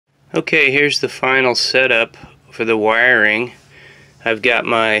Okay, here's the final setup for the wiring. I've got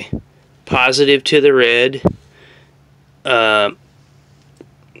my positive to the red. I've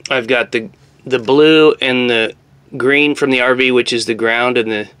got the blue and the green from the RV, which is the ground,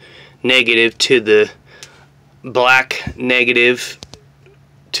 and the negative to the black negative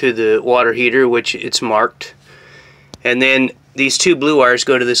to the water heater, which it's marked. And then these two blue wires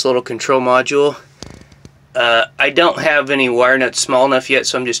go to this little control module. I don't have any wire nuts small enough yet,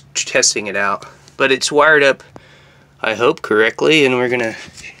 so I'm just testing it out. But it's wired up, I hope, correctly, and we're going to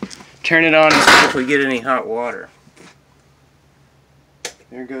turn it on and see if we get any hot water.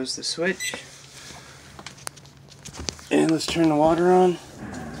 There goes the switch. And let's turn the water on.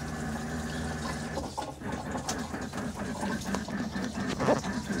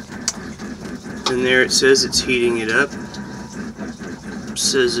 And there it says it's heating it up. It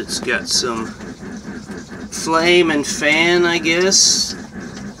says it's got some flame and fan, I guess,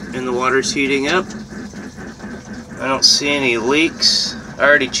 and the water's heating up. I don't see any leaks. I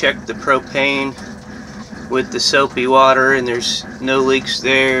already checked the propane with the soapy water and there's no leaks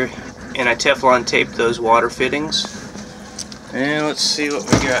there, and I Teflon taped those water fittings. And let's see what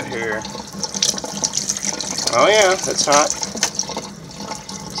we got here. Oh yeah, that's hot.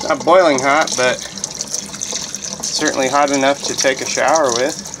 It's not boiling hot, but certainly hot enough to take a shower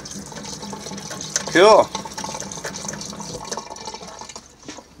with. Cool.